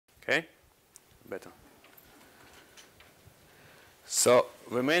Okay? Better. So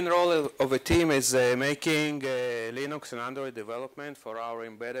the main role of a team is making Linux and Android development for our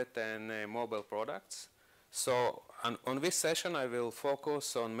embedded and mobile products. So on this session, I will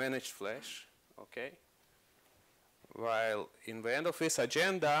focus on managed flash. Okay? While in the end of this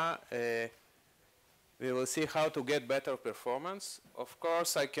agenda, we will see how to get better performance. Of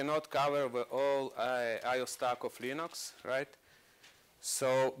course, I cannot cover the whole I/O stack of Linux, right?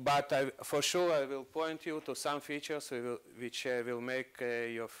 So, but for sure, I will point you to some features which will make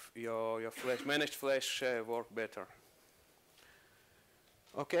your managed flash work better.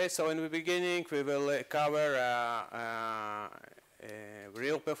 Okay, so in the beginning, we will cover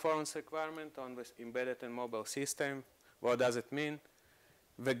real performance requirement on the embedded and mobile system. What does it mean?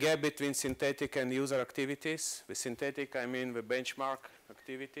 The gap between synthetic and user activities. With synthetic, I mean the benchmark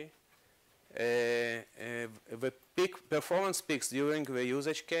activity. The performance peaks during the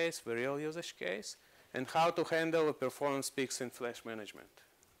usage case, the real usage case, and how to handle the performance peaks in flash management.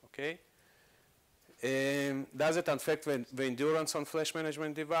 Okay? Does it affect the endurance on flash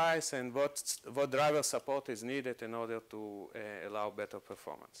management device, and what driver support is needed in order to allow better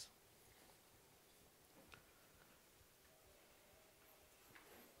performance?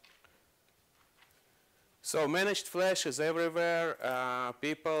 So managed flash is everywhere.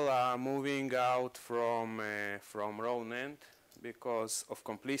 People are moving out from raw NAND because of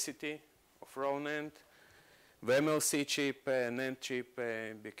complexity of raw NAND. The MLC chip, NAND chip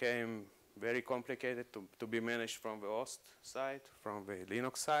became very complicated to be managed from the host side, from the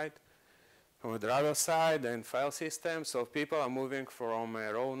Linux side, from the driver side, and file systems. So people are moving from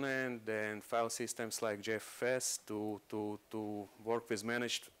raw NAND and file systems like JFS to work with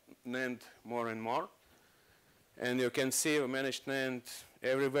managed NAND more and more. And you can see we managed NAND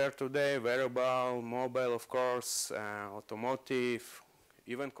everywhere today, wearable, mobile, of course, automotive,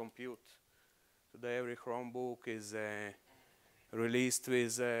 even compute. Today every Chromebook is released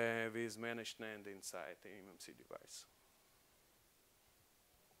with managed NAND inside the eMMC device.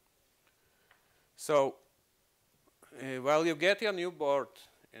 So while you get your new board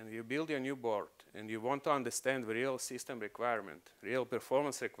and you build your new board and you want to understand the real system requirement, real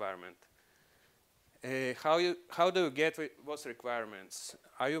performance requirement, how do you get those requirements?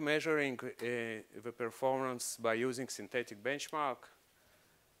 Are you measuring the performance by using synthetic benchmark,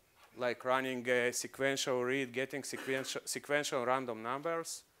 like running a sequential read, getting sequential random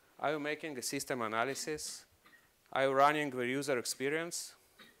numbers? Are you making a system analysis? Are you running the user experience?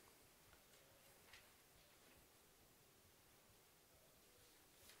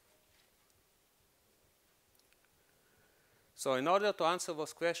 So in order to answer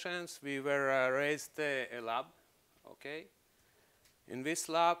those questions, we were raised a lab, okay? In this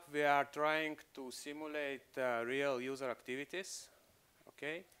lab, we are trying to simulate real user activities,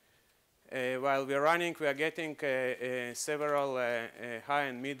 okay? While we're running, we are getting several high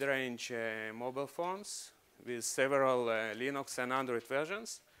and mid-range mobile phones with several Linux and Android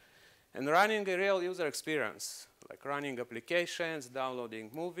versions, and running a real user experience, like running applications, downloading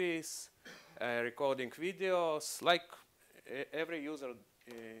movies, recording videos, like every user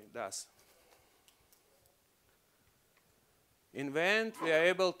does. In the end, we are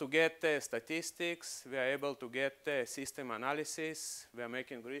able to get statistics. We are able to get system analysis. We are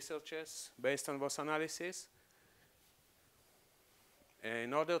making researches based on those analyses.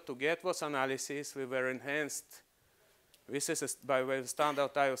 In order to get those analysis, we were enhanced. This is by way of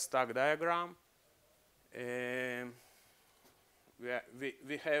standard I/O stack diagram.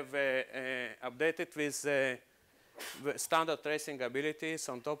 We have updated with standard tracing abilities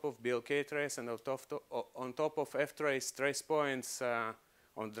on top of BLK trace and on top of ftrace trace points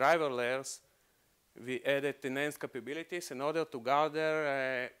on driver layers. We added enhanced capabilities in order to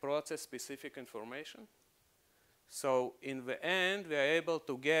gather process-specific information. So in the end, we are able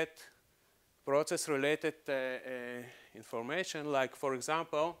to get process-related information. Like, for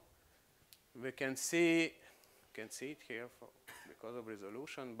example, we can see it here because of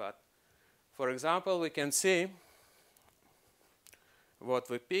resolution. But for example, we can see what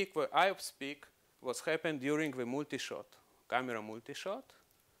the peak, the IOPS peak, was happened during the multi-shot, camera multi-shot.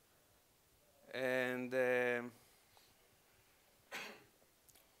 And,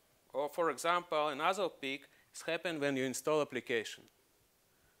 or for example, another peak is happened when you install application.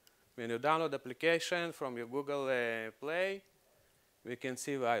 When you download application from your Google Play, we can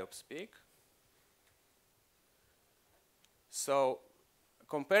see the IOPS peak. So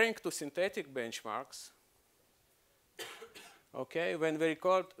comparing to synthetic benchmarks, okay, when we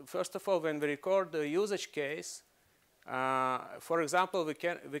record, first of all, when we record the usage case, for example, we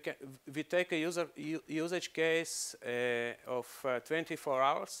take a usage case of 24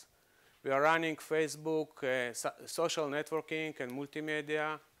 hours, We are running Facebook, social networking, and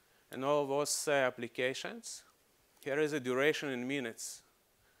multimedia, and all those applications. Here is the duration in minutes,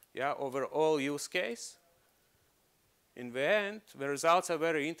 yeah, over all use case. In the end, the results are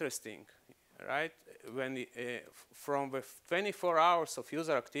very interesting, right? When from the 24 hours of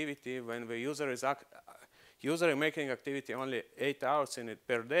user activity, when the user is making activity only 8 hours in it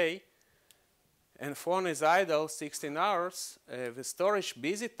per day, and phone is idle 16 hours, the storage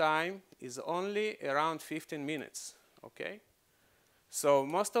busy time is only around 15 minutes, okay? So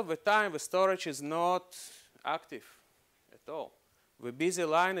most of the time, the storage is not active at all. The busy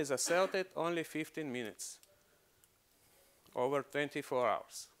line is asserted only 15 minutes over 24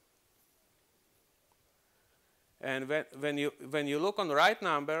 hours. And when you look on the right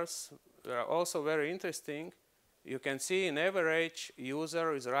numbers, they are also very interesting. You can see in average,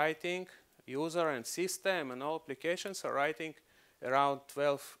 user and system and all applications are writing around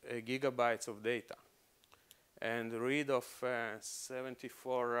 12 gigabytes of data and read of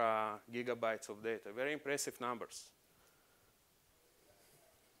 74 gigabytes of data. Very impressive numbers.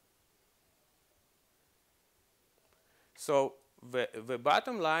 So the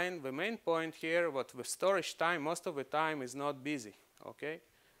bottom line, the main point here, what the storage time most of the time is not busy, okay?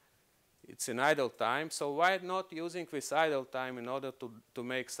 It's in idle time, so why not using this idle time in order to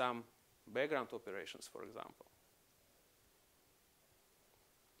make some background operations, for example?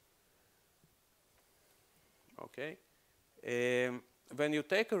 Okay. When you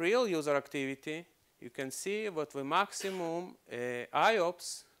take a real user activity, you can see what the maximum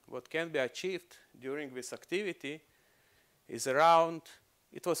IOPS, what can be achieved during this activity, is around,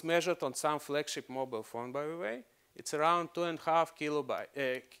 it was measured on some flagship mobile phone, by the way. It's around 2.5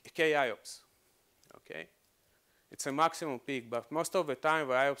 K IOPS, okay? It's a maximum peak, but most of the time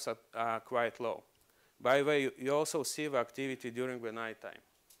the IOPS are quite low. By the way, you also see the activity during the nighttime.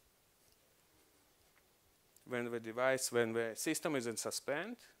 When the system is in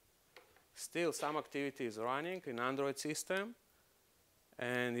suspend, still some activity is running in Android system,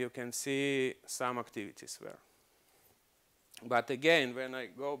 and you can see some activities there. But again, when I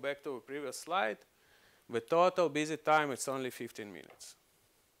go back to the previous slide, the total busy time is only 15 minutes.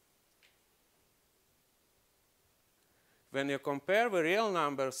 When you compare the real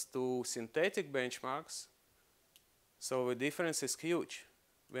numbers to synthetic benchmarks, so the difference is huge.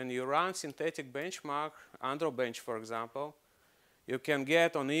 When you run synthetic benchmark, AndroBench, for example, you can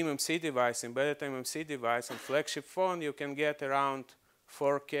get on eMMC device, embedded eMMC device, on flagship phone, you can get around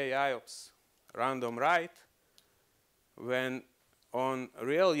 4K IOPS, random write, when on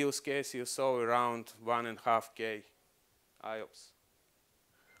real use case you saw around 1.5K IOPS.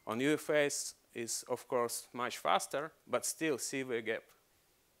 On UFS is of course much faster, but still see the gap.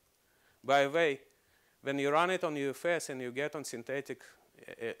 By the way, when you run it on UFS and you get on synthetic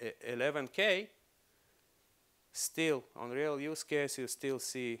 11K, still on real use case you still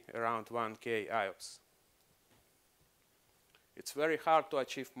see around 1K IOPS. It's very hard to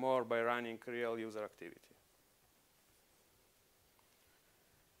achieve more by running real user activity.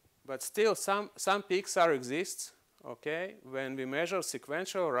 But still, some peaks exists, okay? When we measure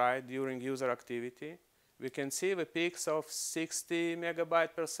sequential write during user activity, we can see the peaks of 60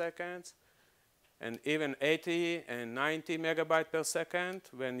 megabytes per second, and even 80 and 90 megabytes per second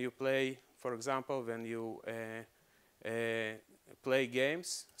when you play, for example, when you play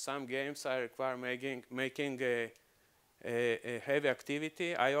games. Some games require making a heavy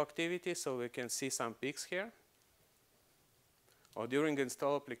activity, I/O activity, so we can see some peaks here. Or during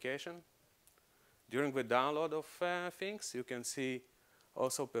install application, during the download of things, you can see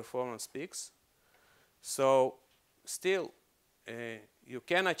also performance peaks. So still, you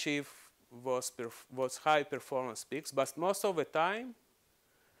can achieve those high performance peaks, but most of the time,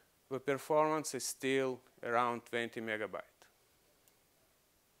 the performance is still around 20 megabytes.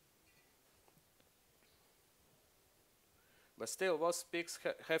 But still, those peaks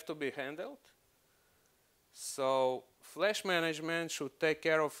have to be handled. So flash management should take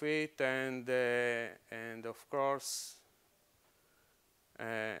care of it, and of course,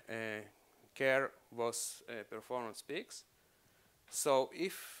 care those performance peaks. So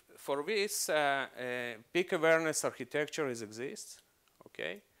if for this peak awareness architecture exists,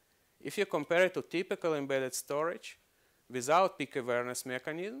 okay, if you compare it to typical embedded storage without peak awareness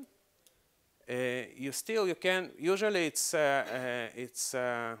mechanism, you can, usually it's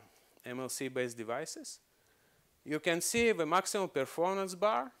MLC-based devices. You can see the maximum performance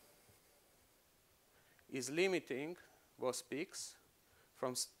bar is limiting those peaks.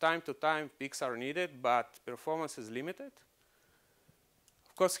 From time to time, peaks are needed, but performance is limited.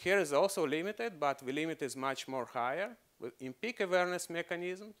 Of course, here is also limited, but the limit is much more higher. In peak awareness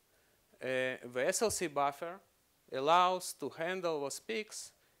mechanism, the SLC buffer allows to handle those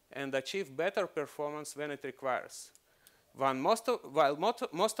peaks and achieve better performance when it requires. While most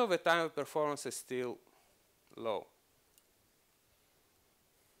of the time the performance is still low.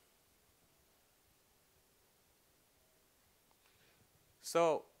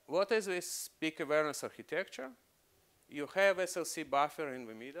 So what is this peak awareness architecture? You have SLC buffer in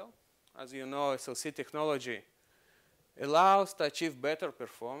the middle. As you know, SLC technology allows to achieve better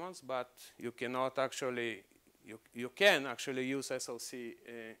performance, but you cannot actually, you can actually use SLC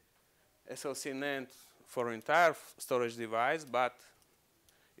NAND for entire storage device, but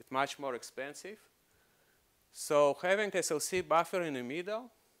it's much more expensive. So having SLC buffer in the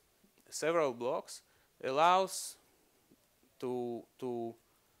middle, several blocks, allows to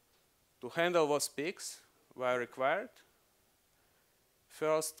handle those peaks where required.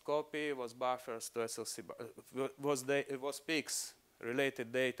 First copy was buffers to SLC, was peaks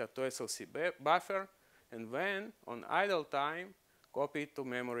related data to SLC buffer, and then on idle time, copy to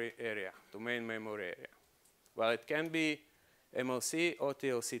memory area, to main memory area. Well, it can be MLC or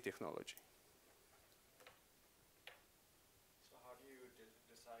TLC technology. So how do you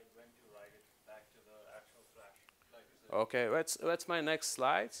decide when to write it back to the actual flash? Like, okay, that's my next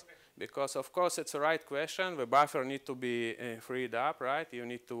slide. Okay. Because, of course, it's a right question. The buffer needs to be freed up, right? You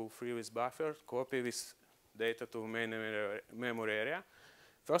need to free this buffer, copy this data to main memory area.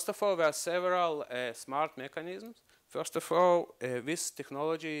 First of all, there are several smart mechanisms. First of all, this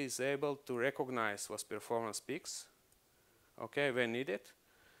technology is able to recognize those performance peaks, okay, when needed,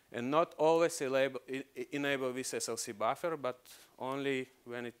 and not always enable this SLC buffer, but only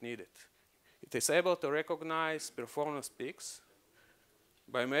when it needed. It is able to recognize performance peaks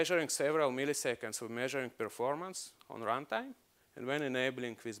by measuring several milliseconds of measuring performance on runtime, and when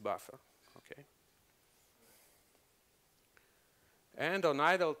enabling this buffer, okay. And on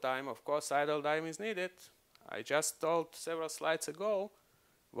idle time, of course, idle time is needed. I just told several slides ago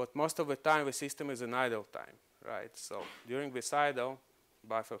what most of the time the system is in idle time, right? So during this idle,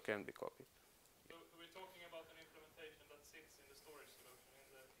 buffer can be copied. So we're talking about an implementation that sits in the storage solution.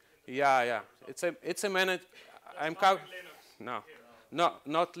 It's a managed. I'm covering Linux. No. No,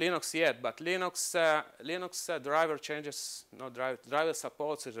 not Linux yet, but Linux driver changes, driver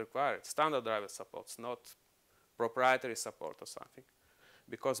supports is required. Standard driver supports, not proprietary support or something.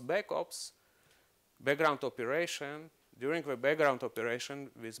 Because backups, background operation, during the background operation,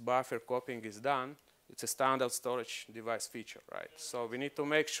 this buffer copying is done. It's a standard storage device feature, right? So we need to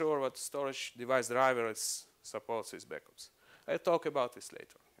make sure what storage device driver supports these backups. I'll talk about this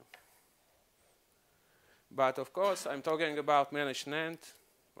later. But of course, I'm talking about managed NAND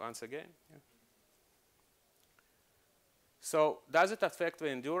once again. Yeah. So does it affect the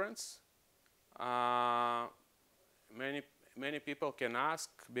endurance? Many people can ask,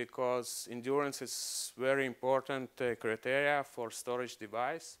 because endurance is very important criteria for storage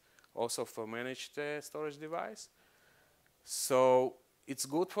device, also for managed storage device. So it's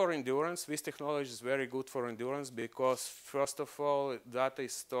good for endurance. This technology is very good for endurance because, first of all, data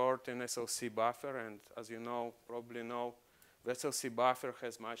is stored in SLC buffer, and as you know, probably know, the SLC buffer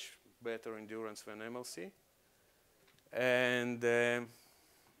has much better endurance than MLC. And the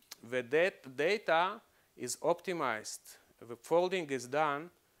data is optimized. The folding is done.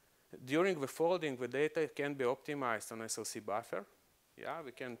 During the folding, the data can be optimized on SLC buffer. Yeah,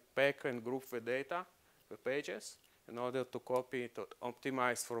 we can pack and group the data, the pages, in order to copy to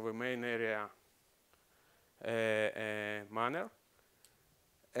optimize for the main area manner.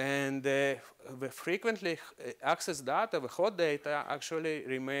 And the frequently accessed data, the hot data, actually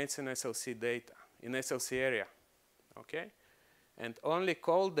remains in SLC data, in SLC area, okay? And only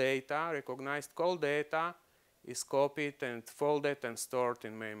cold data, recognized cold data, is copied and folded and stored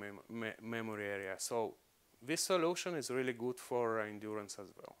in main memory area. So this solution is really good for endurance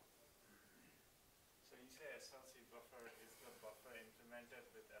as well. So you say SLC buffer, is the buffer implemented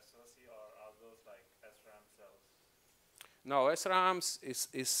with SLC, or are those like SRAM cells? No, SRAMs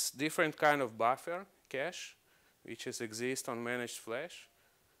is different kind of buffer cache, which exists on managed flash,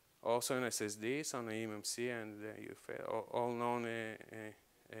 also in SSDs, on eMMC, and all known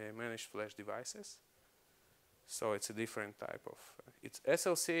managed flash devices. So it's a different type of, it's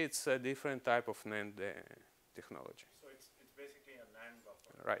SLC, it's a different type of NAND technology. So it's basically a NAND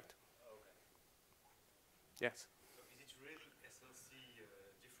buffer? Right. Okay. Yes? So is it really SLC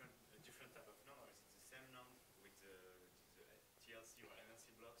different type of NAND, or is it the same NAND with the TLC or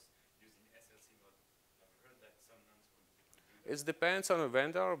NLC blocks using SLC mode? I've heard that some NANDs could do that. It depends on the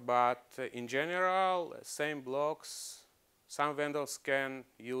vendor, but in general, same blocks, some vendors can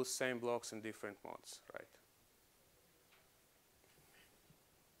use same blocks in different modes, right?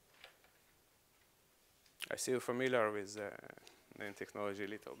 I see you're familiar with NAND technology a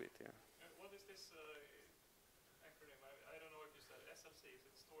little bit, yeah. What is this acronym? I don't know if you said SLC. Is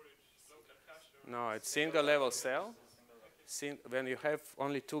it storage local cache? Or No, it's single level cell. When you have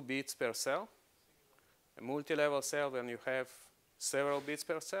only 2 bits per cell. A multi-level cell, when you have several bits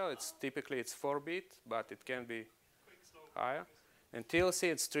per cell, it's typically it's 4 bit, but it can be higher. And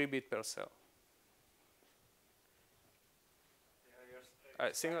TLC, it's 3 bit per cell.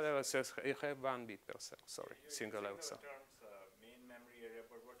 Single level cells, you have 1 bit per cell. Sorry, single level cell. Main memory area,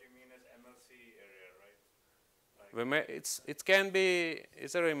 but what you mean is MLC area, right? Like It can be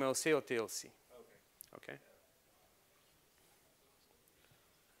either MLC or TLC. Okay.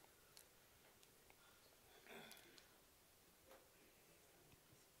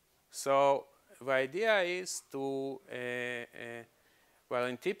 So the idea is to, well,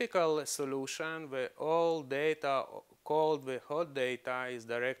 in typical solution, the all data called the hot data is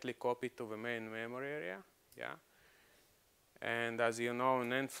directly copied to the main memory area. Yeah. And as you know, in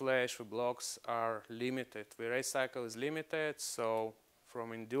NAND flash, the blocks are limited. The array cycle is limited, so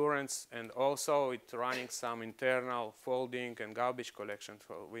from endurance, and also it's running some internal folding and garbage collection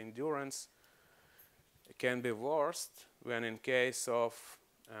for the endurance. It can be worst when in case of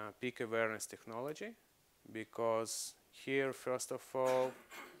peak awareness technology, because here, first of all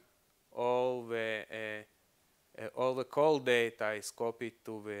the cold data is copied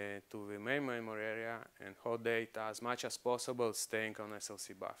to the main memory area, and hot data, as much as possible, staying on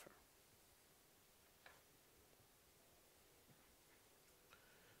SLC buffer.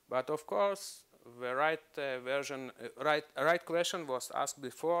 But of course, the right question was asked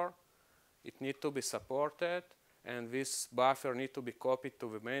before. It needs to be supported, and this buffer needs to be copied to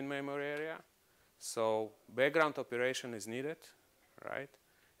the main memory area. So background operation is needed, right,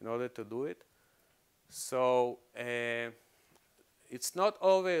 in order to do it. So it's not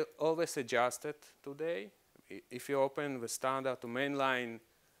always adjusted today. If you open the standard to mainline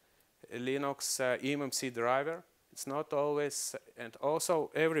Linux eMMC driver, it's not always, and also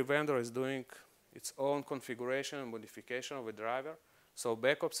every vendor is doing its own configuration and modification of the driver. So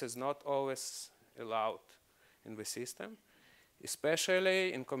backups is not always allowed in the system,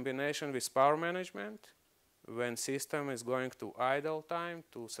 especially in combination with power management, when system is going to idle time,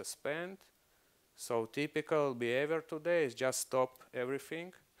 to suspend. So typical behavior today is just stop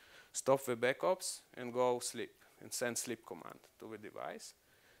everything, stop the backups, and go sleep, and send sleep command to the device.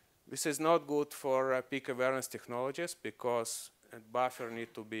 This is not good for peak awareness technologies, because a buffer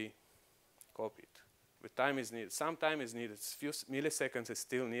needs to be copied. The time is needed. Some time is needed. A few milliseconds is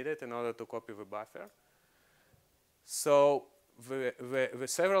still needed in order to copy the buffer. So the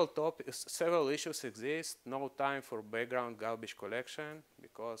several issues exist. No time for background garbage collection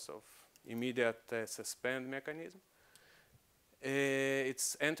because of immediate suspend mechanism.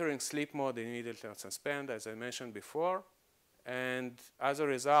 It's entering sleep mode immediately on suspend, as I mentioned before. And as a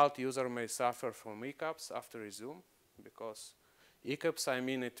result, user may suffer from hiccups after resume, because hiccups, I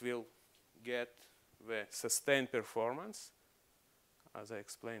mean, it will get the sustained performance, as I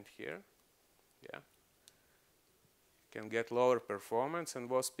explained here. Yeah. Can get lower performance, and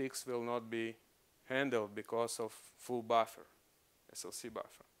those peaks will not be handled because of full buffer, SLC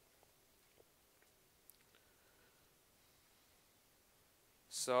buffer.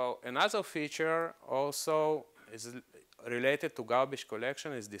 So another feature also is related to garbage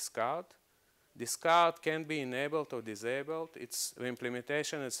collection is discard. Discard can be enabled or disabled. The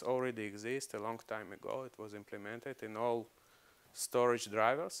implementation is already exists a long time ago. It was implemented in all storage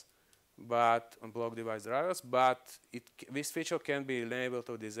drivers, but on block device drivers. But this feature can be enabled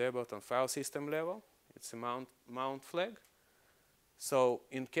or disabled on file system level. It's a mount flag. So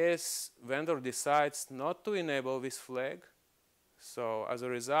in case vendor decides not to enable this flag, so as a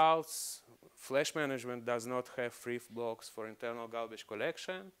result, flash management does not have free blocks for internal garbage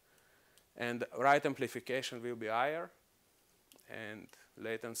collection, and write amplification will be higher, and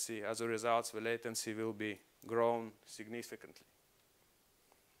latency, as a result, the latency will be grown significantly.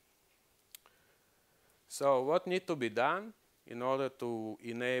 So what needs to be done in order to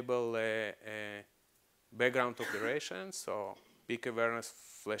enable background operations, so peak awareness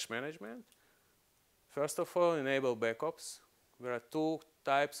flash management? First of all, enable backups. There are 2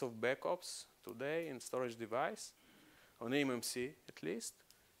 types of backups today in storage device, on eMMC at least,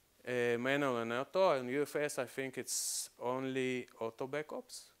 manual and auto. In UFS, I think it's only auto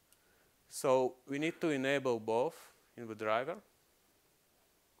backups. So we need to enable both in the driver.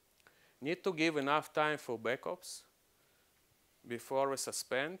 Need to give enough time for backups before we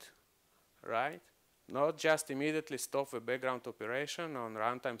suspend, right? Not just immediately stop the background operation on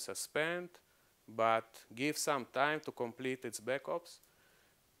runtime suspend, but give some time to complete its backups.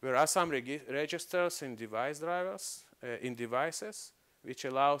 There are some registers in device drivers, in devices, which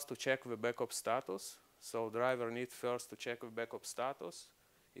allows to check the backup status. So driver needs first to check the backup status,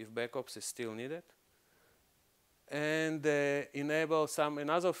 if backups is still needed. And enable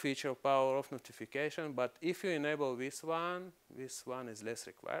another feature, power off notification. But if you enable this one is less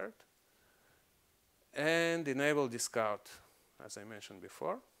required. And enable discard, as I mentioned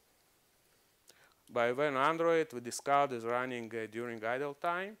before. By when Android, the discard is running during idle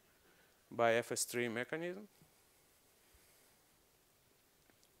time by FS3 mechanism.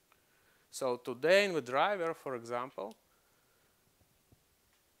 So today in the driver, for example,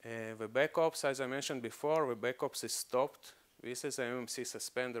 the backups, as I mentioned before, the backups is stopped. This is an eMMC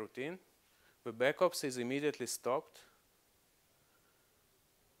suspend routine. The backups is immediately stopped.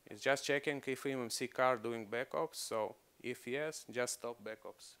 It's just checking if eMMC card doing backups. So if yes, just stop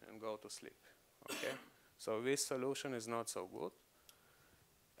backups and go to sleep. Okay, so this solution is not so good.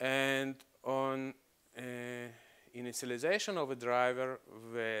 And on initialization of a driver,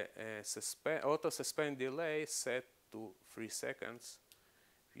 the auto suspend delay is set to 3 seconds,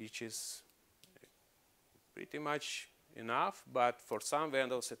 which is pretty much enough. But for some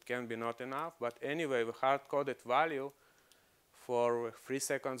vendors, it can be not enough. But anyway, the hard-coded value for 3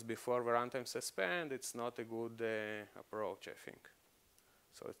 seconds before the runtime suspend, it's not a good approach, I think.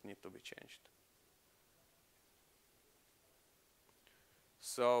 So it needs to be changed.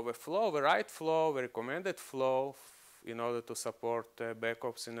 So the flow, the right flow, the recommended flow in order to support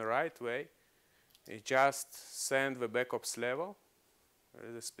backups in the right way, is just send the backups level. There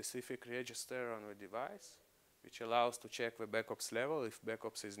is a specific register on the device which allows to check the backups level if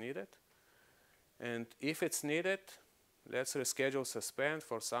backups is needed. And if it's needed, let's reschedule suspend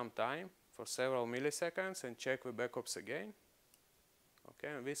for some time, for several milliseconds, and check the backups again.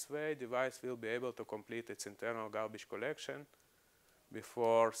 Okay, and this way, device will be able to complete its internal garbage collection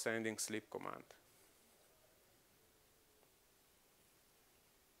before sending sleep command.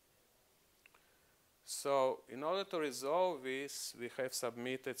 So in order to resolve this, we have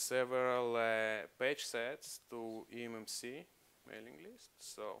submitted several patch sets to eMMC mailing list.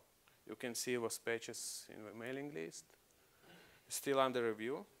 So you can see those patches in the mailing list. Still under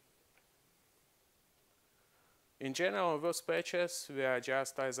review. In general, those patches, we are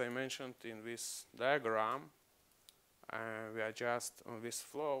just, as I mentioned in this diagram, we are just on this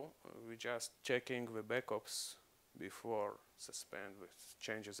flow, we're just checking the backups before suspend, which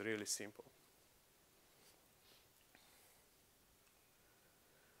changes really simple.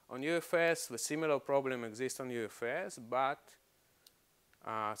 On UFS, the similar problem exists on UFS, but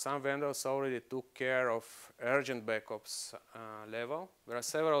some vendors already took care of urgent backups level. There are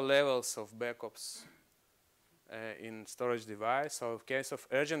several levels of backups in storage device. So in case of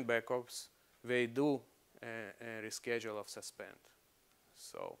urgent backups, they do a reschedule of suspend.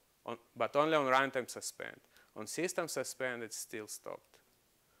 So, but only on runtime suspend. On system suspend, it's still stopped.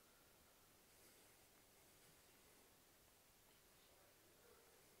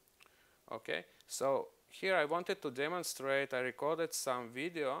 Okay, so here I wanted to demonstrate, I recorded some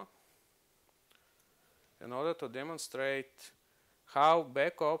video in order to demonstrate how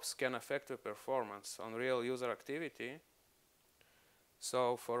backups can affect the performance on real user activity.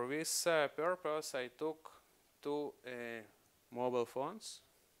 So for this purpose, I took two mobile phones.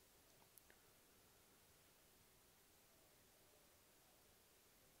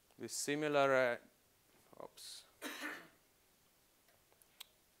 With similar,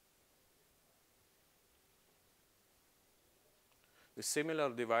 with similar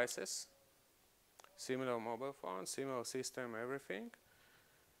devices, similar mobile phones, similar system, everything.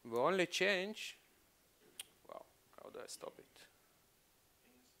 The only change, well, how do I stop it?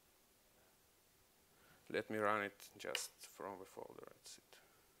 Let me run it just from the folder. That's it.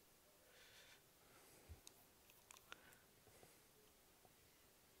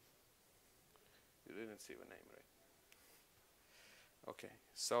 You didn't see the name, right? Okay,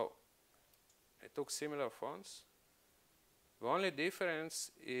 so I took similar phones. The only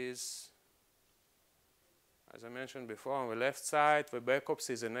difference is, as I mentioned before, on the left side, the backups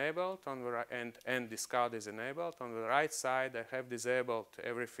is enabled, on the right, and discard is enabled. On the right side, I have disabled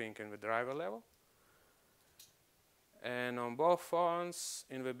everything in the driver level. And on both phones,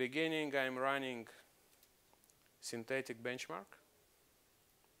 in the beginning, I'm running synthetic benchmark,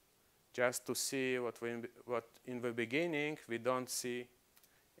 just to see what in the beginning, we don't see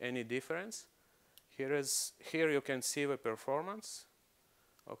any difference. Here you can see the performance.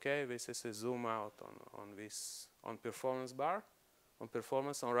 Okay, this is a zoom out on performance bar, on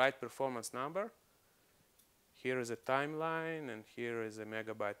write performance number. Here is a timeline, and here is a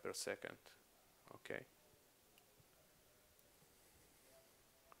megabyte per second. Okay.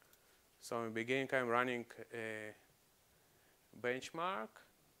 So in the beginning, I'm running a benchmark.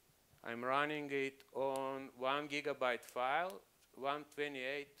 I'm running it on 1 gigabyte file,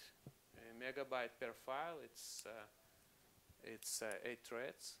 128 megabyte per file. It's 8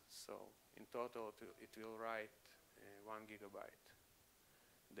 threads. So in total, it will write 1 gigabyte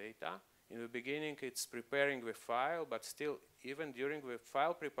data. In the beginning, it's preparing the file, but still, even during the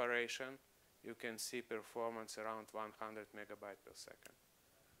file preparation, you can see performance around 100 megabytes per second.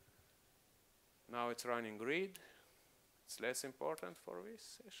 Now it's running read. It's less important for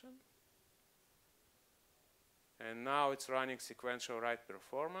this session. And now it's running sequential write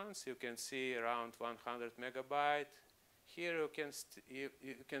performance. You can see around 100 megabytes. Here you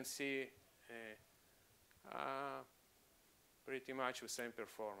can see pretty much the same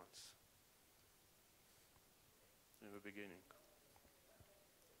performance in the beginning.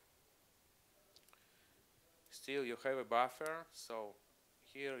 Still, you have a buffer, so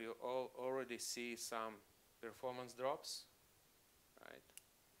here you already see some performance drops, right?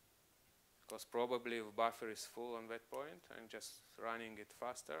 Because probably the buffer is full on that point. I'm just running it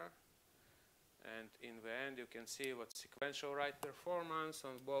faster. And in the end, you can see what sequential write performance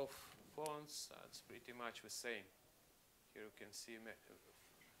on both phones. It's pretty much the same. Here you can see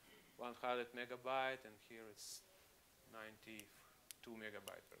 100 megabyte, and here it's 92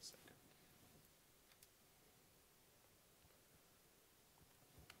 megabyte per second.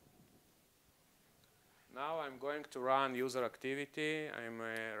 Now I'm going to run user activity. I'm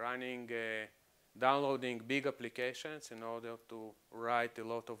downloading big applications in order to write a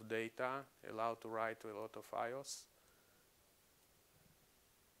lot of data, allowed to write a lot of IOs.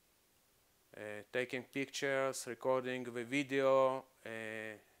 Taking pictures, recording the video,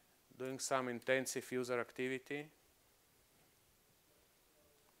 doing some intensive user activity.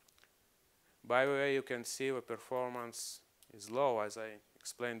 By the way, you can see the performance is low, as I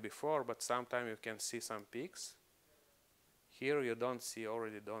explained before, but sometimes you can see some peaks. Here you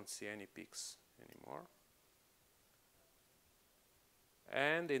already don't see any peaks anymore.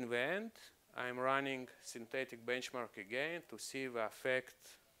 And in the end, I'm running synthetic benchmark again to see the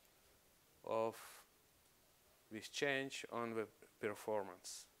effect of this change on the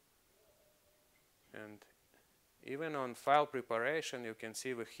performance. And even on file preparation, you can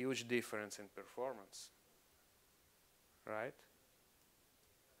see the huge difference in performance, right?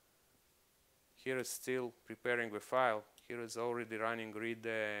 Here it's still preparing the file. Here it's already running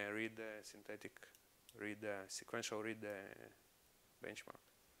sequential read benchmark.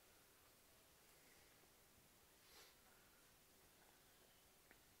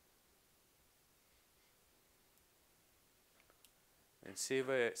 And see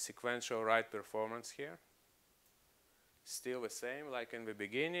the sequential write performance here. Still the same like in the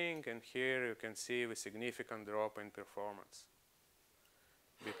beginning, and here you can see the significant drop in performance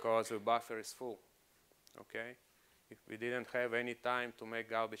because the buffer is full. Okay, if we didn't have any time to make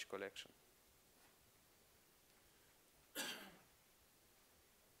garbage collection.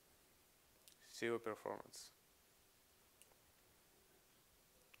 See the performance.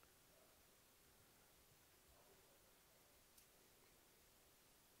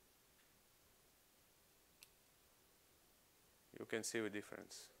 You can see the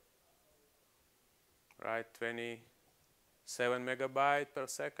difference, right? 27 megabyte per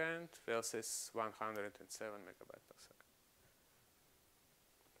second versus 107 megabyte per second.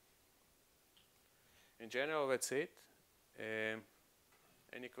 In general, that's it.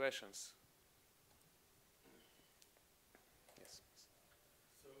 Any questions? Yes.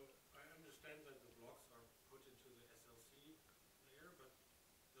 So I understand that the blocks are put into the SLC layer, but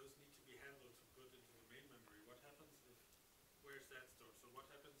those need to be handled to put into the main memory. What happens if, where's that stored? So what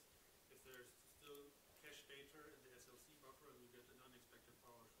happens if there's still cache data in the SLC buffer and we get an unexpected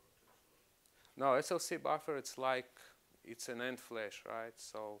power shortage? No, SLC buffer, it's like, it's an NAND flash, right?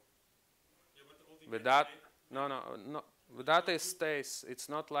 So yeah, but all the the data stays. It's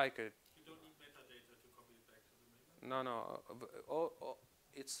not like a. You don't need metadata to copy it back to the main memory? No.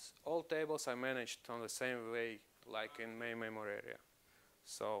 All tables are managed on the same way, like in main memory area.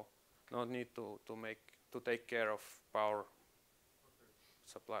 So no need to take care of power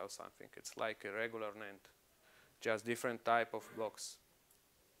supply or something. It's like a regular NAND, just different type of blocks.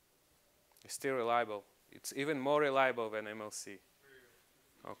 It's still reliable. It's even more reliable than MLC.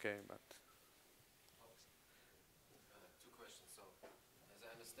 Okay, but. Two questions. So, as I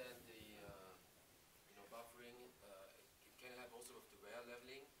understand, the buffering, it can help also with the wear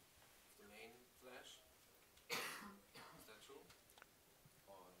leveling of the main flash. Is that true?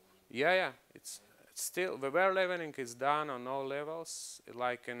 Yeah. It's still the wear leveling is done on all levels,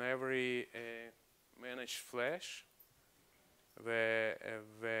 like in every managed flash. The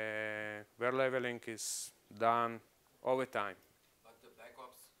where leveling is done over time. But the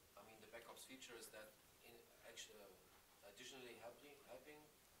backups, I mean, the backups feature is that in additionally helping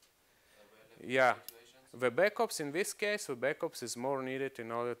where leveling Yeah. situations? The backups, in this case, the backups is more needed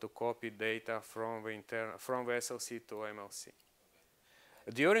in order to copy data from the SLC to MLC.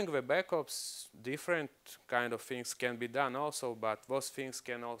 Okay. During the backups, different kind of things can be done also, but those things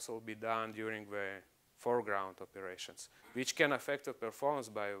can also be done during the foreground operations, which can affect the performance,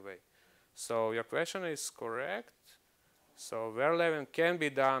 by the way. So your question is correct. So where leveling can be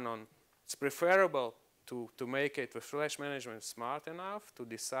done on, it's preferable to make it the flash management smart enough to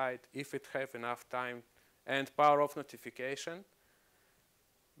decide if it have enough time and power off notification,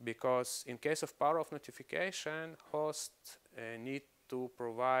 because in case of power off notification, hosts need to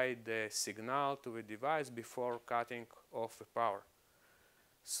provide the signal to the device before cutting off the power.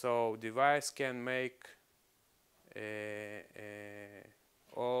 So device can make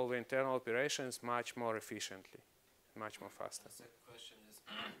all the internal operations much more efficiently, much more faster. The second question is,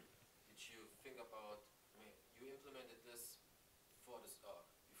 did you think about, I mean, you implemented this before the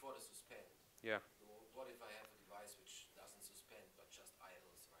suspend. Yeah. What if I have a device which doesn't suspend but just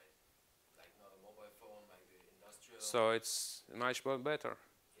idles, right? Like not a mobile phone, like the industrial. So it's much more better.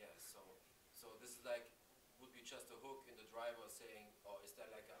 Yeah, so this is like, would be just a hook in the driver saying, oh, is there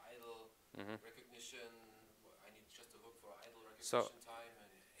like an idle recognition? I need just a hook for idle recognition time.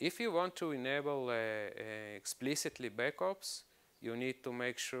 And if you want to enable explicitly backups, you need to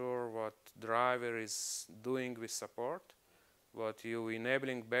make sure what driver is doing with support, what you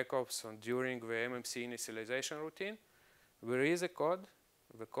enabling backups on during the eMMC initialization routine. There is a code.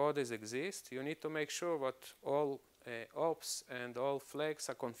 The code exists. You need to make sure what all ops and all flags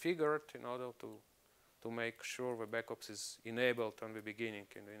are configured in order to make sure the backups is enabled on the beginning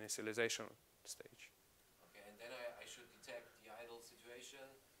in the initialization stage. okay, and then I should detect the idle situation,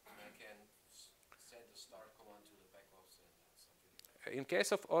 and I can send the start command to the backups and something like that. In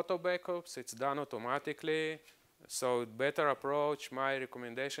case of auto backups, it's done automatically. So better approach, my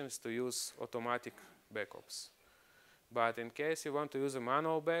recommendation is to use automatic backups. But in case you want to use a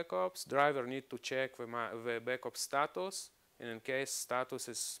manual backups, driver need to check the backup status. And in case status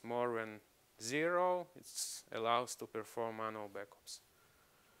is more than 0, it allows to perform manual backups.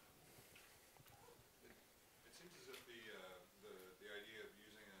 It seems as if the idea of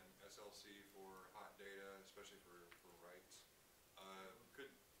using an SLC for hot data, especially for writes,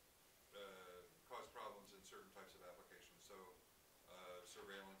 could cause problems in certain types of applications. So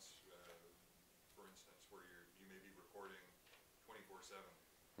surveillance, for instance, where you may be recording 24/7.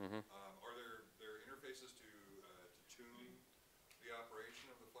 Are there interfaces to tune the operation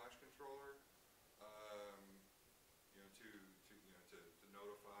of the flash controller, to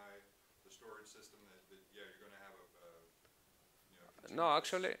notify the storage system that yeah, you're going to have a No,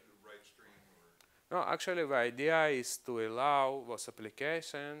 actually, write stream? no, actually the idea is to allow those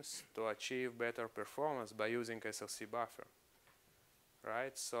applications to achieve better performance by using SLC buffer,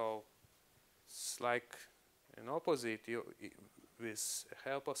 right? So it's like an opposite. With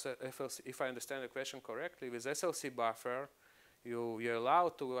help of FLC, if I understand the question correctly, with SLC buffer, you're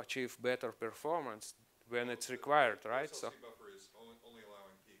allowed to achieve better performance when it's required, right? SLC So buffer is only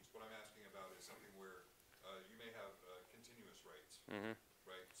allowing peaks. What I'm asking about is something where you may have continuous writes,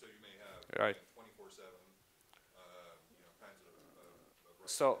 right? So you may have right. 24/7, kinds of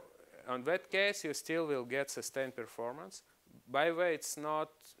writes. So on that case, you still will get sustained performance. By the way, it's not.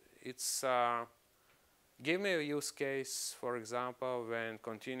 It's give me a use case, for example, when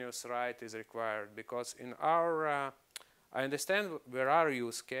continuous write is required, because in our I understand there are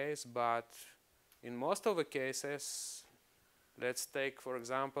use cases, but in most of the cases, let's take, for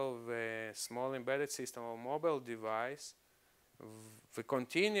example, the small embedded system or mobile device, the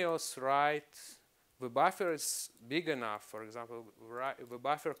continuous write, the buffer is big enough. For example, the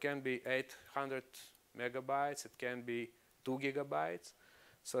buffer can be 800 megabytes, it can be 2 gigabytes.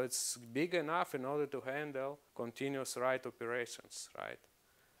 So it's big enough in order to handle continuous write operations, right?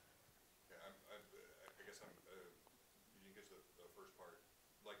 Yeah, I guess you didn't get the first part,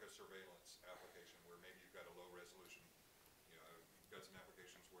 like a surveillance application where maybe you've got a low resolution, you've got some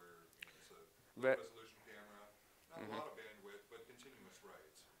applications where it's a low resolution camera, not a lot of bandwidth, but continuous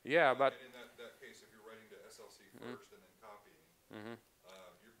writes. Yeah, but and in that case, if you're writing to SLC first and then copying,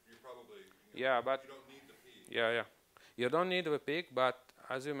 you're probably but you don't need the peak. Yeah. You don't need the peak, but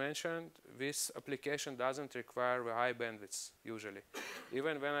as you mentioned, this application doesn't require the high bandwidths usually.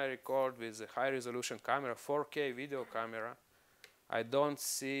 Even when I record with a high resolution camera, 4K video camera, I don't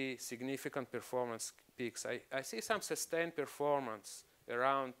see significant performance peaks. I see some sustained performance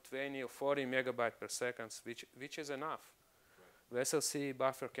around 20 or 40 megabytes per second, which is enough. Right. the SLC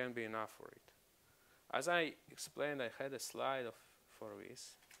buffer can be enough for it. As I explained, I had a slide for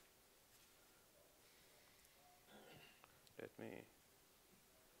this. Let me.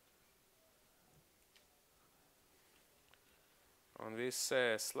 On this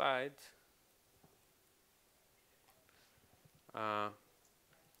slide,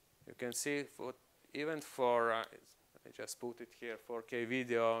 you can see even for, I just put it here, 4K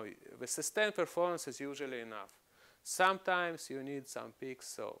video, the sustained performance is usually enough. Sometimes you need some peaks,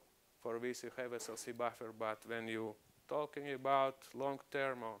 so for this you have SLC buffer, but when you're talking about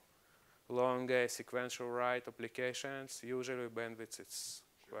long-term or long sequential write applications, usually bandwidth is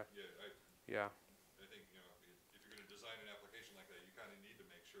Sure. Yeah. I think, you know, if you're going to design an application like that, you kind of need to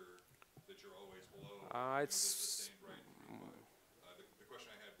make sure that you're always below the sustained write. The question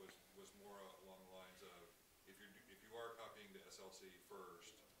I had was more along the lines of if you are copying the SLC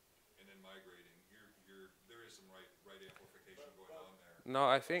first and then migrating, there is some write amplification going on there. No,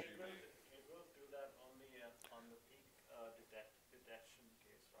 I think It will do that only on the peak detection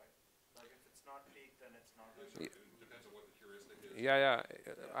case, right? Like if it's not peak, then it's not. It depends on what the heuristic is. Yeah.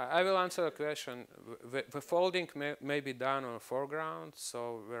 I will answer the question. The folding may be done on the foreground,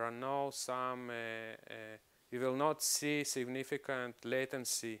 so there are you will not see significant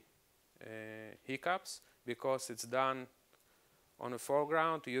latency hiccups because it's done on the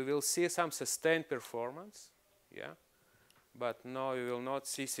foreground. You will see some sustained performance, yeah, but no, you will not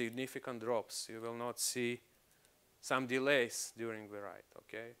see significant drops. You will not see some delays during the write,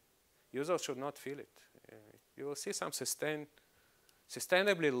 okay? Users should not feel it. You will see some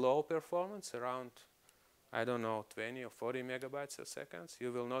sustainably low performance around, I don't know, 20 or 40 megabytes a second.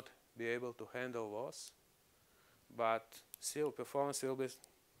 You will not be able to handle those, but still performance will be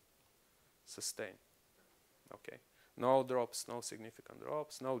sustained, okay? No drops, no significant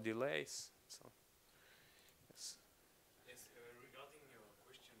drops, no delays. So, yes. Yes, regarding your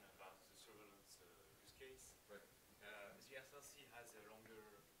question about the surveillance use case, Right. the SLC has a longer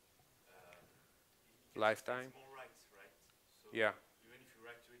Lifetime. more writes, right? So Yeah. even if you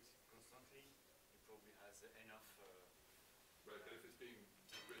write to it constantly, it probably has enough. Right, but if it's being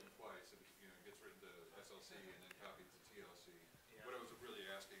written twice, if it gets written to SLC and then copied to TLC, what I was really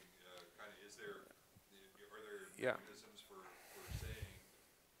asking, kind of, are there mechanisms for saying,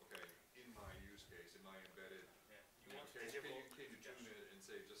 okay, in my use case, in my embedded case, can you tune it and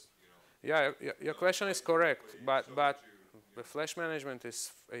say just, Yeah, your question is correct, but the flash management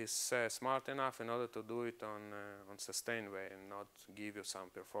is smart enough in order to do it on sustained way and not give you some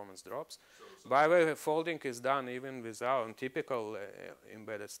performance drops. By the way, the folding is done even without on typical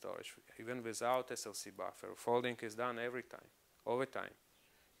embedded storage, even without SLC buffer. Folding is done every time, all the time.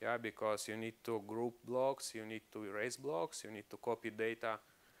 Yeah, because you need to group blocks, you need to erase blocks, you need to copy data.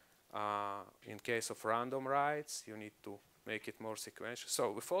 In case of random writes, you need to make it more sequential.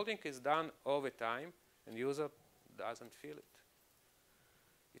 So the folding is done all the time, and user doesn't feel it.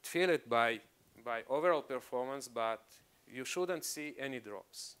 It feels it by overall performance, but you shouldn't see any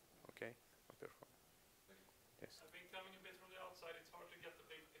drops. Okay, I think coming a bit from the outside, it's hard to get the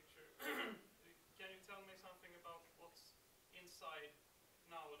big picture. Can you tell me something about what's inside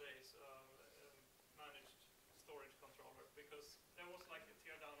nowadays managed storage controller? Because there was like a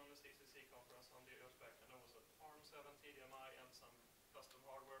teardown on the CCC conference on the years back, and there was a ARM7 TDMI and some custom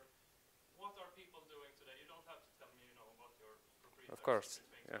hardware. What are people doing today? You don't have to tell me, what your proprietary Of course,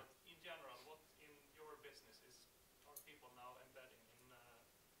 things, yeah. but in general, what in your business are people now embedding in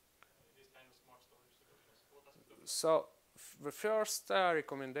these kind of smart storage solutions? What does it look like? So the first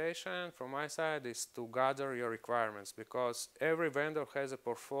recommendation from my side is to gather your requirements, because every vendor has a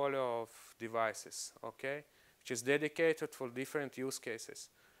portfolio of devices, okay, which is dedicated for different use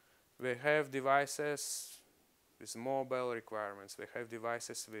cases. We have devices with mobile requirements. We have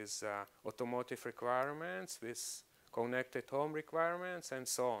devices with automotive requirements, with connected home requirements, and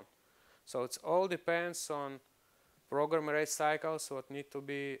so on. So it all depends on program erase cycles, what need to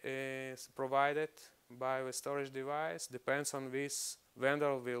be provided by the storage device. Depends on this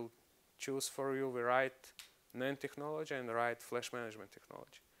vendor will choose for you the right NAND technology and the right flash management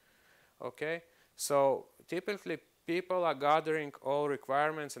technology. Okay, so typically people are gathering all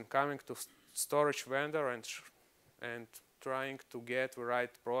requirements and coming to storage vendor and trying to get the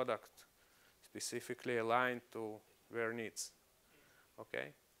right product specifically aligned to their needs.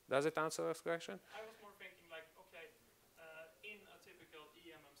 Okay, does it answer this question? I was more thinking like, okay, in a typical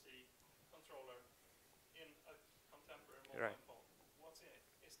eMMC controller in a contemporary mobile phone, what's in it?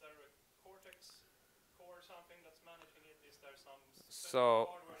 Is there a Cortex core or something that's managing it? Is there some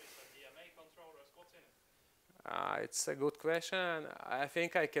special hardware? Is there DMA controllers? What's in it? It's a good question. I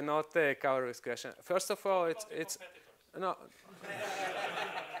think I cannot cover this question. First of all, it's No.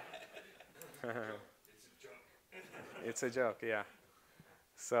 It's a joke. It's a joke, yeah.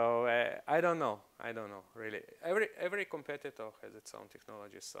 So I don't know. I don't know really. Every competitor has its own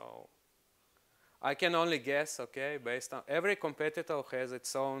technology, so I can only guess. Okay, based on every competitor has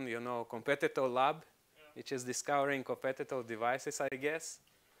its own, competitor lab, which is discovering competitor devices, I guess,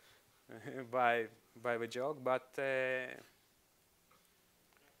 by the joke. But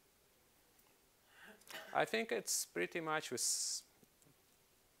I think it's pretty much the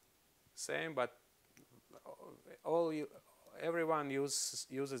same, but everyone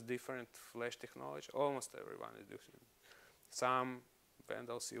uses different flash technology. Almost everyone is using. Some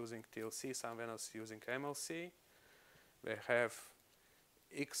vendors using TLC, some vendors using MLC. They have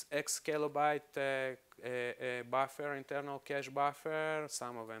X kilobyte buffer, internal cache buffer.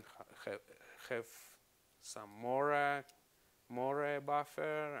 Some of them have some more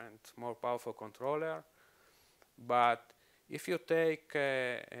buffer and more powerful controller. But if you take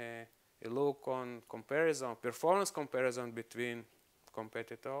a look on performance comparison between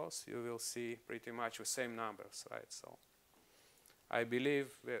competitors, you will see pretty much the same numbers, right? So I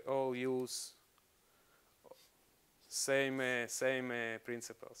believe we all use same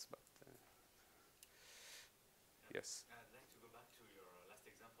principles, but yes. I'd like to go back to your last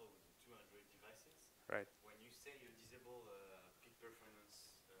example with the 200 devices. Right. When you say you disable peak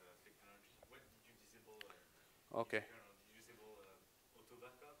performance technology, what did you disable? Okay. Did you disable auto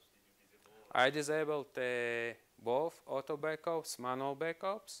backups? Did you disable? I disabled both auto backups, manual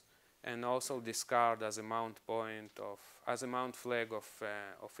backups, and also discard as a mount flag of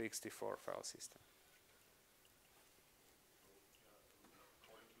ext4 file system.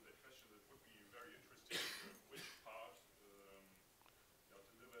 According to that question, it would be very interesting which part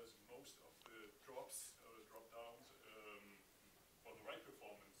delivers most of the drops or the drop downs for the write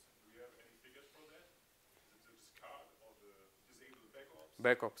performance. Do you have any figures for that? Is it the discard or the disabled backups?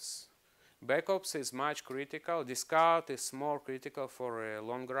 Backups. Backups is much critical. Discard is more critical for a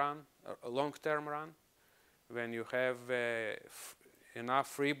long-term run. When you have enough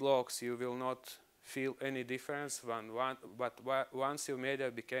free blocks, you will not feel any difference. But once your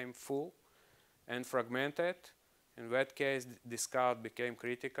media became full and fragmented, in that case, discard became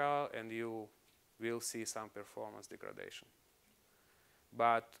critical, and you will see some performance degradation.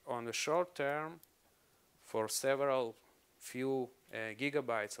 But on the short term, for few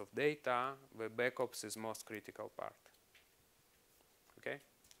gigabytes of data, the backups is most critical part. Okay?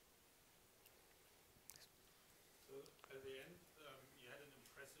 So at the end, you had an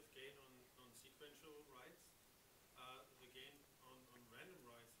impressive gain on sequential writes. The gain on random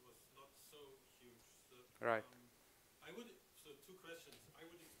writes was not so huge. So, Right. So two questions. I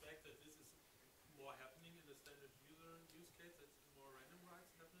would expect that this is more happening in the standard user use case. That's more random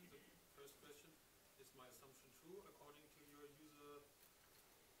writes happening. The first question, is my assumption true according to your user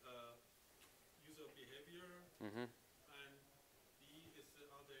behavior? Mm-hmm. And B,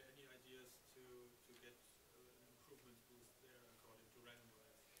 are there any ideas to get an improvement boost there according to random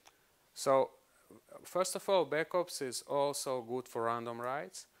writes? So first of all, backups is also good for random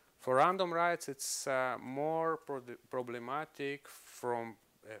writes. For random writes, it's more problematic from,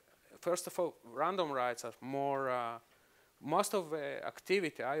 first of all, random writes are more, most of the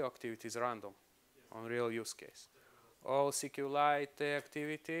IO activity is random on real use case. All SQLite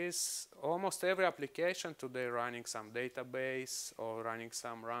activities, almost every application today running some database or running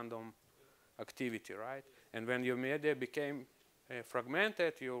some random activity, right? And when your media became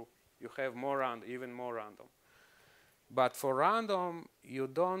fragmented, you have even more random. But for random, you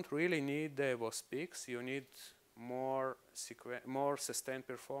don't really need those peaks. You need more sustained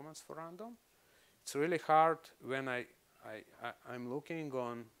performance for random. It's really hard when I'm looking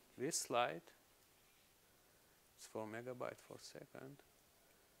on this slide. It's 4 megabytes per second.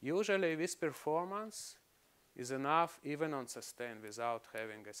 Usually this performance is enough even on sustain without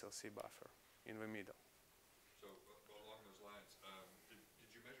having SLC buffer in the middle. So along those lines, did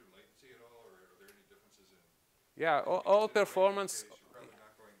you measure latency at all, or are there any differences in? Yeah, all performance. You're probably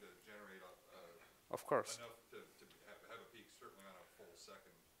not going to generate of course. enough to have a peak, certainly on a full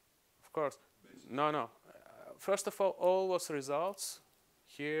second. Of course. Basis. No. First of all those results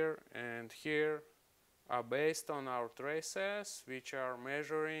here and here are based on our traces, which are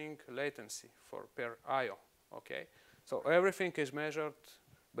measuring latency per IO. Okay, so everything is measured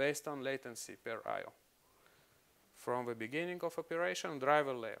based on latency per IO from the beginning of operation,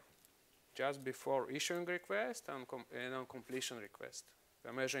 driver layer, just before issuing request and on completion request.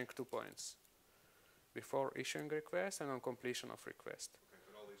 We're measuring 2 points: before issuing request and on completion of request. Okay,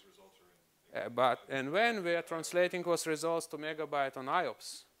 but all these results are in. And when we are translating those results to megabyte on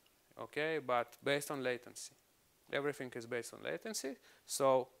IOPS, okay, but based on latency. Everything is based on latency.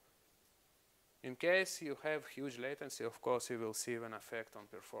 So in case you have huge latency, of course, you will see an effect on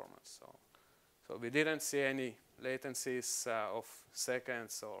performance. So we didn't see any latencies of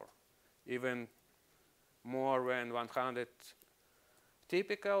seconds or even more than 100.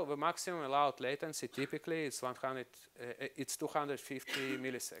 Typical, the maximum allowed latency typically is 250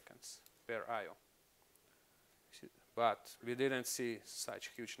 milliseconds per I/O. But we didn't see such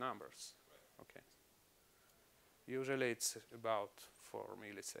huge numbers. Okay. Usually it's about 4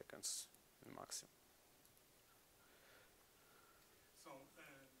 milliseconds maximum. So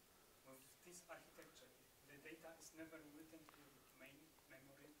with this architecture, the data is never written to main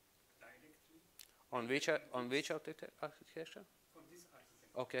memory directly? On which architecture? For this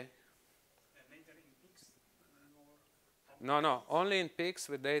architecture. Okay. Neither in PICs No, nor... no. Only in PICs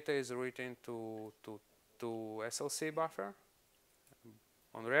the data is written to SLC buffer.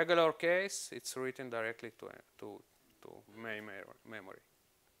 On regular case, it's written directly to main memory.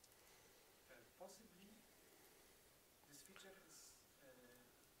 Possibly, this feature is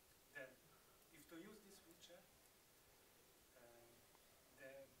that if to use this feature, the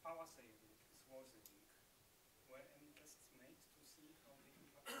power saving is worsening. Were any tests made to see how the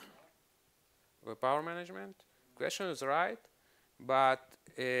impacts are? The power management question is right, but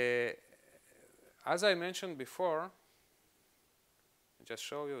as I mentioned before, I'll just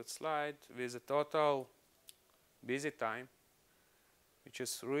show you a slide with a total busy time, which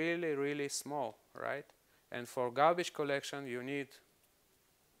is really, really small, right? And for garbage collection, you need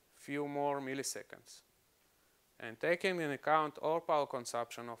few more milliseconds. And taking into account all power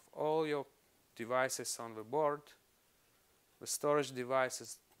consumption of all your devices on the board, the storage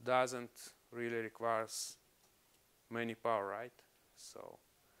devices doesn't really requires many power, right? So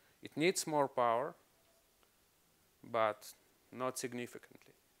it needs more power, but not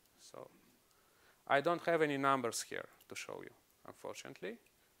significantly. So I don't have any numbers here to show you, unfortunately,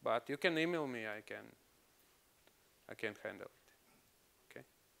 but you can email me. I can handle it. Okay.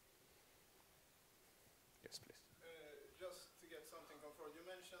 Yes, please. Just to get something confirmed, you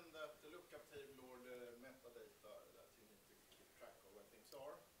mentioned that the lookup table or the metadata that you need to keep track of where things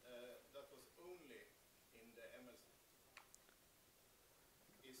are, that was only in the MLC.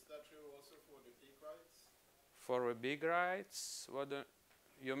 Is that true also for the peak writes? For the big writes, what do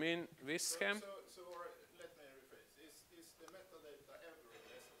you mean this scheme? So let me rephrase. Is the metadata ever in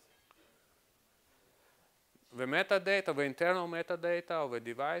the SLC? The metadata, the internal metadata of a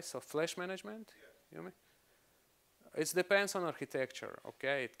device of flash management, Yeah. you mean? It depends on architecture,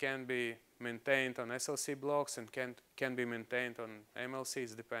 okay? It can be maintained on SLC blocks and can be maintained on MLC,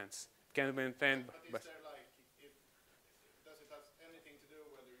 it depends. It can be maintained but is there like, does it have anything to do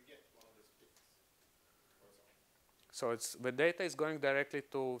whether you get one of these peaks, for example? so the data is going directly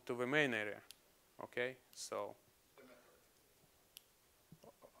to the main area, okay? So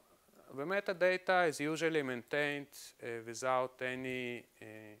the metadata is usually maintained without any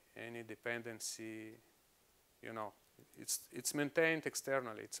dependency. You know, it's maintained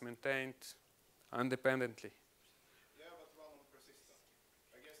externally. It's maintained independently. Yeah, but run on persistent.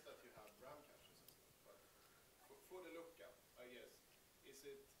 I guess that you have RAM caches and stuff, but for the lookup, I guess, is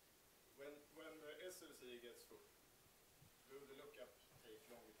it when the SLC gets full, will the lookup take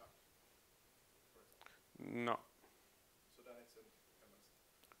longer time, for example? No. So then it's an MLC.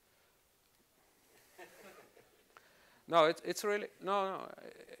 No, it's really, no,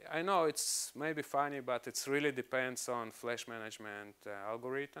 I know it's maybe funny, but it really depends on flash management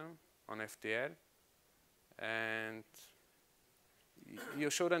algorithm, on FTL. And you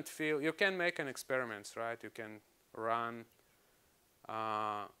shouldn't feel, you can make an experiment, right? You can run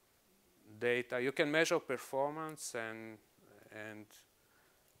data, you can measure performance and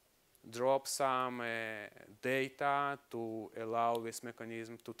drop some data to allow this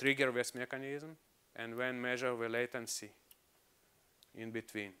mechanism, to trigger this mechanism, and then measure the latency in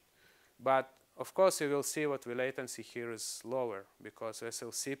between. But of course, you will see what the latency here is lower because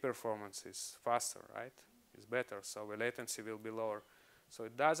SLC performance is faster, right? It's better, so the latency will be lower. So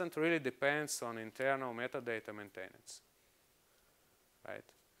it doesn't really depend on internal metadata maintenance, right?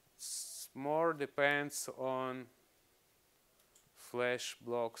 It's more depends on flash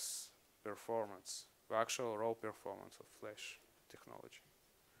blocks performance, the actual raw performance of flash technology.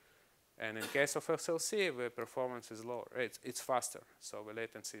 And in case of SLC, the performance is lower. It's faster, so the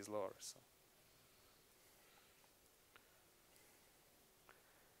latency is lower. So.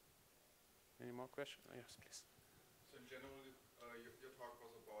 Any more questions? Yes, please. So in general, your talk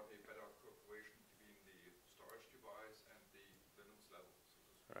was about a better cooperation between the storage device and the NUMS level, so to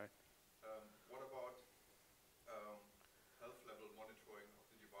speak. Right. What about health level monitoring of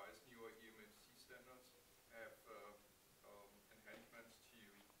the device? Newer eMMC standards have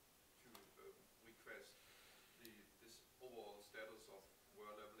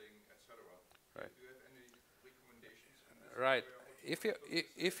Right. If you Did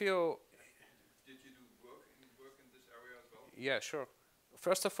you do work in this area as well? yeah, sure.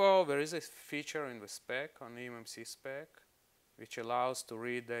 First of all, there is a feature in the spec, on eMMC spec, which allows to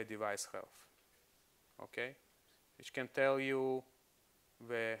read the device health. Okay, which can tell you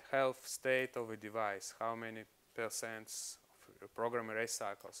the health state of a device, how many percents of program erase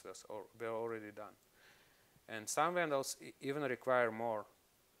cycles were already done. And some vendors even require more.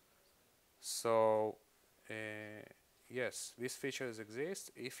 So yes, these features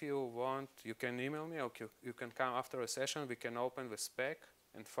exist. If you want, you can email me, or you can come after a session. We can open the spec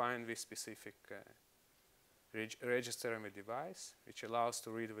and find this specific register in the device, which allows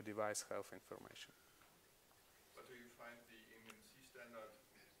to read the device health information. But do you find the eMMC standard,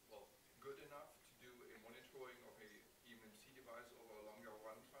 well, good enough to do a monitoring of a eMMC device over a longer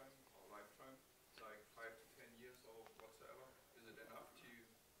runtime or lifetime, like 5 to 10 years or whatsoever? Is it enough to?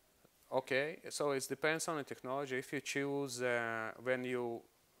 Okay, so it depends on the technology. If you choose when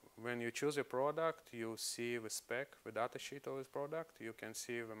you choose a product, you see the spec, the data sheet of this product. You can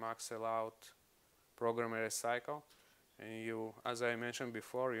see the max allowed program erase cycle, and you, as I mentioned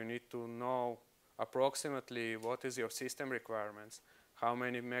before, you need to know approximately what is your system requirements, how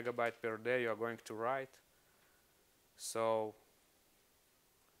many megabytes per day you are going to write. So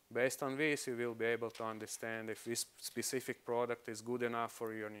based on this, you will be able to understand if this specific product is good enough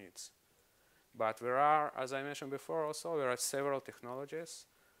for your needs. But there are, as I mentioned before also, there are several technologies.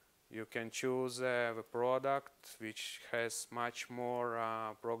 You can choose the product which has much more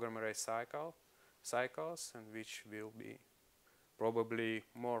program erase cycles, and which will be probably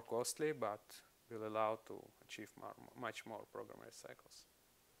more costly, but will allow to achieve much more program erase cycles.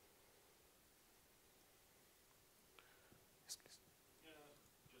 Yes, please. Yeah,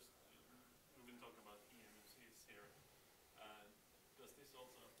 just we've been talking about eMMCs here. Does this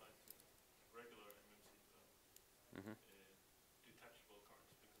also apply to regular MMC, detachable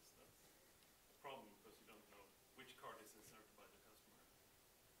cards? Because that's a problem, because you don't know which card is inserted by the customer,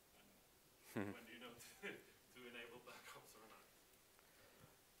 and when do you know to enable backups or not?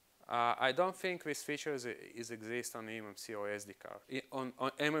 I don't think this feature exists on eMMC or SD card, on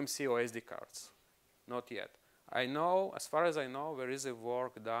MMC or SD cards, not yet. I know, as far as I know, there is a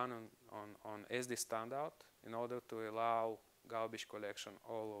work done on SD standard in order to allow garbage collection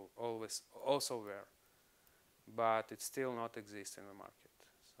always also there, but it still not exists in the market.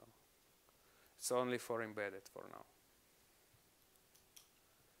 So it's only for embedded for now.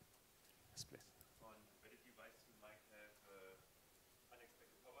 Yes, please. On embedded device, you might have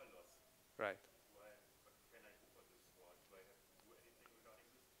unexpected power loss. Right. What can I do for this? Or do I have to do anything regarding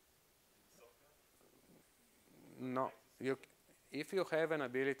this in the software? No. If you have an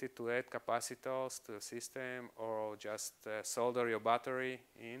ability to add capacitors to the system or just solder your battery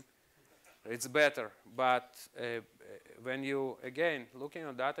in, it's better. But when you, again, looking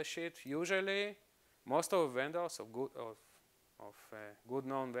at data sheet, usually most of vendors of good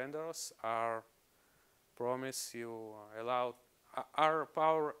known vendors are promise you are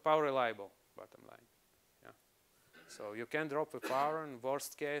power reliable, bottom line. Yeah. So you can drop the power, and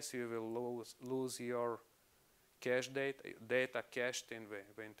worst case you will lose your cache data cached in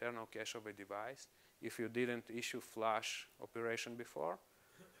the internal cache of a device if you didn't issue flash operation before.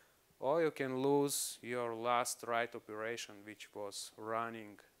 Or you can lose your last write operation, which was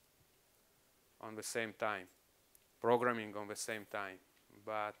running on the same time, programming on the same time,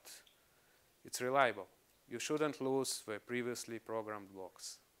 but it's reliable. You shouldn't lose the previously programmed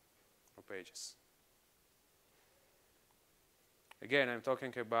blocks or pages. Again, I'm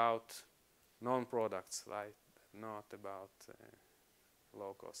talking about known products, like not about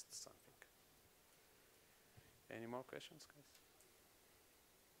low cost something. Any more questions, guys?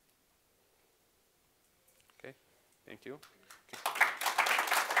 Okay, thank you. Okay.